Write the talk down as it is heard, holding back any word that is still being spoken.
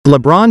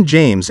LeBron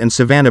James and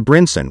Savannah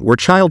Brinson were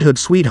childhood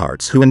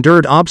sweethearts who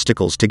endured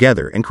obstacles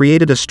together and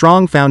created a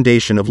strong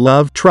foundation of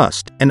love,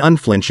 trust, and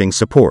unflinching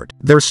support.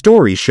 Their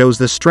story shows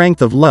the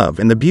strength of love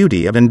and the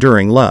beauty of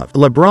enduring love.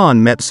 LeBron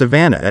met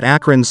Savannah at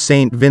Akron's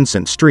St.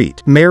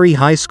 Vincent-St. Mary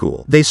High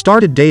School. They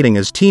started dating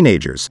as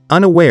teenagers,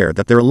 unaware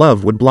that their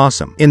love would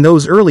blossom. In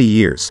those early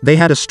years, they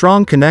had a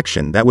strong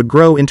connection that would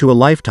grow into a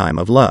lifetime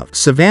of love.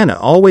 Savannah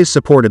always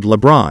supported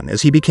LeBron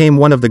as he became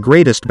one of the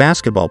greatest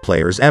basketball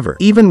players ever.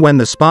 Even when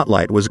the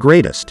spotlight was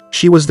greatest,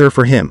 she was there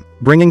for him,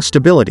 bringing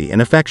stability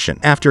and affection.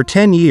 After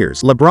 10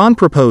 years, LeBron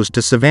proposed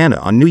to Savannah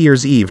on New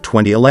Year's Eve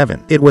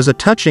 2011. It was a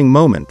touching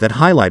moment that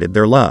highlighted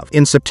their love.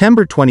 In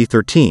September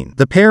 2013,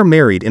 the pair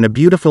married in a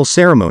beautiful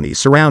ceremony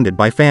surrounded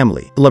by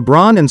family.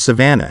 LeBron and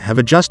Savannah have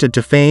adjusted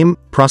to fame,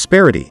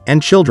 prosperity,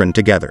 and children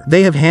together.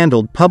 They have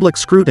handled public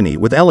scrutiny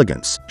with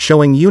elegance,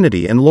 showing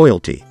unity and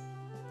loyalty.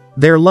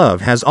 Their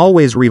love has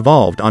always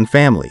revolved on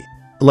family.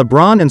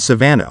 LeBron and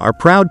Savannah are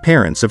proud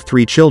parents of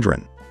 3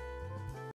 children.